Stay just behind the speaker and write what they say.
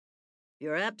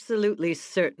You're absolutely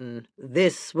certain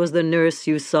this was the nurse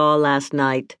you saw last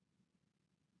night?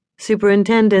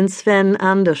 Superintendent Sven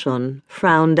Andersson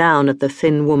frowned down at the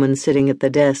thin woman sitting at the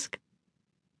desk.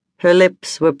 Her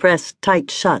lips were pressed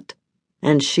tight shut,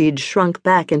 and she'd shrunk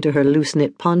back into her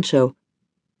loose-knit poncho.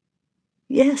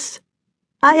 Yes,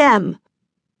 I am.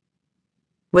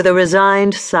 With a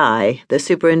resigned sigh, the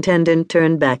superintendent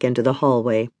turned back into the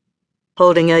hallway.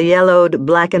 Holding a yellowed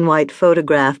black-and-white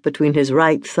photograph between his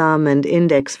right thumb and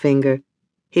index finger,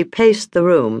 he paced the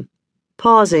room,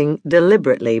 pausing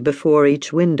deliberately before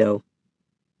each window.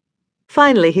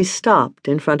 Finally, he stopped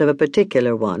in front of a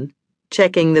particular one,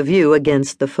 checking the view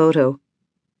against the photo.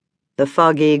 The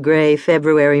foggy gray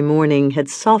February morning had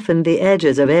softened the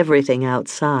edges of everything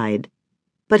outside,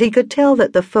 but he could tell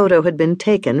that the photo had been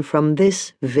taken from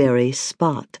this very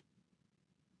spot.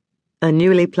 A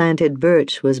newly planted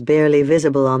birch was barely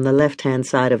visible on the left-hand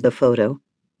side of the photo.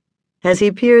 As he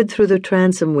peered through the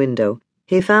transom window,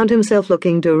 he found himself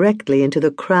looking directly into the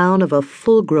crown of a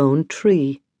full-grown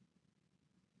tree.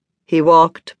 He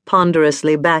walked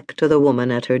ponderously back to the woman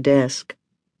at her desk.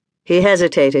 He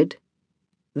hesitated,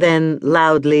 then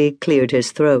loudly cleared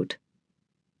his throat.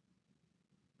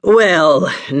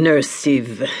 "Well, Nurse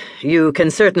Siv, you can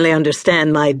certainly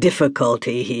understand my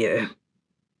difficulty here."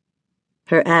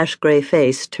 Her ash-gray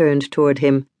face turned toward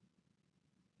him.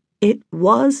 It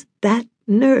was that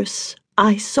nurse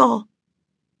I saw.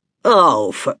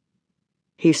 "Oh,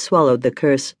 He swallowed the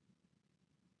curse.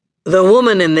 "The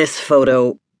woman in this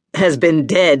photo has been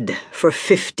dead for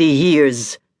 50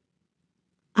 years.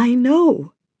 I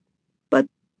know, but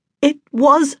it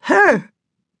was her."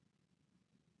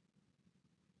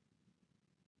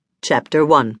 Chapter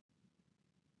 1.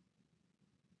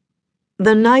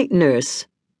 The night nurse,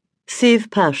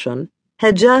 Siv Passion,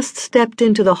 had just stepped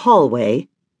into the hallway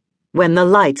when the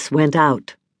lights went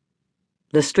out.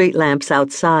 The street lamps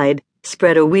outside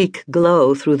spread a weak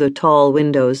glow through the tall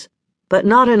windows, but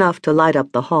not enough to light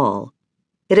up the hall.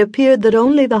 It appeared that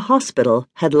only the hospital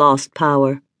had lost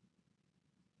power.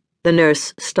 The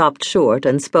nurse stopped short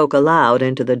and spoke aloud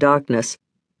into the darkness.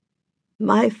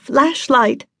 "My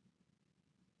flashlight."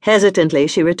 Hesitantly,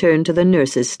 she returned to the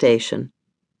nurse's station.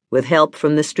 With help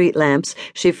from the street lamps,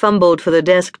 she fumbled for the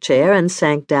desk chair and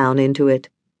sank down into it.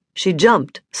 She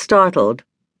jumped, startled,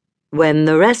 when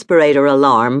the respirator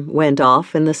alarm went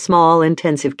off in the small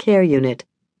intensive care unit.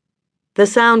 The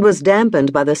sound was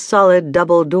dampened by the solid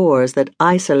double doors that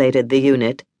isolated the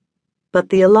unit, but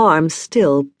the alarm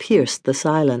still pierced the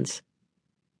silence.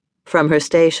 From her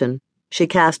station, she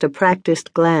cast a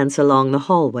practiced glance along the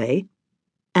hallway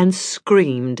and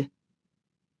screamed.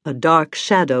 A dark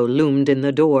shadow loomed in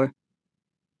the door.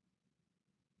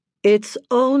 "It's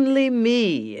only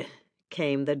me,"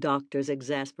 came the doctor's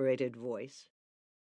exasperated voice.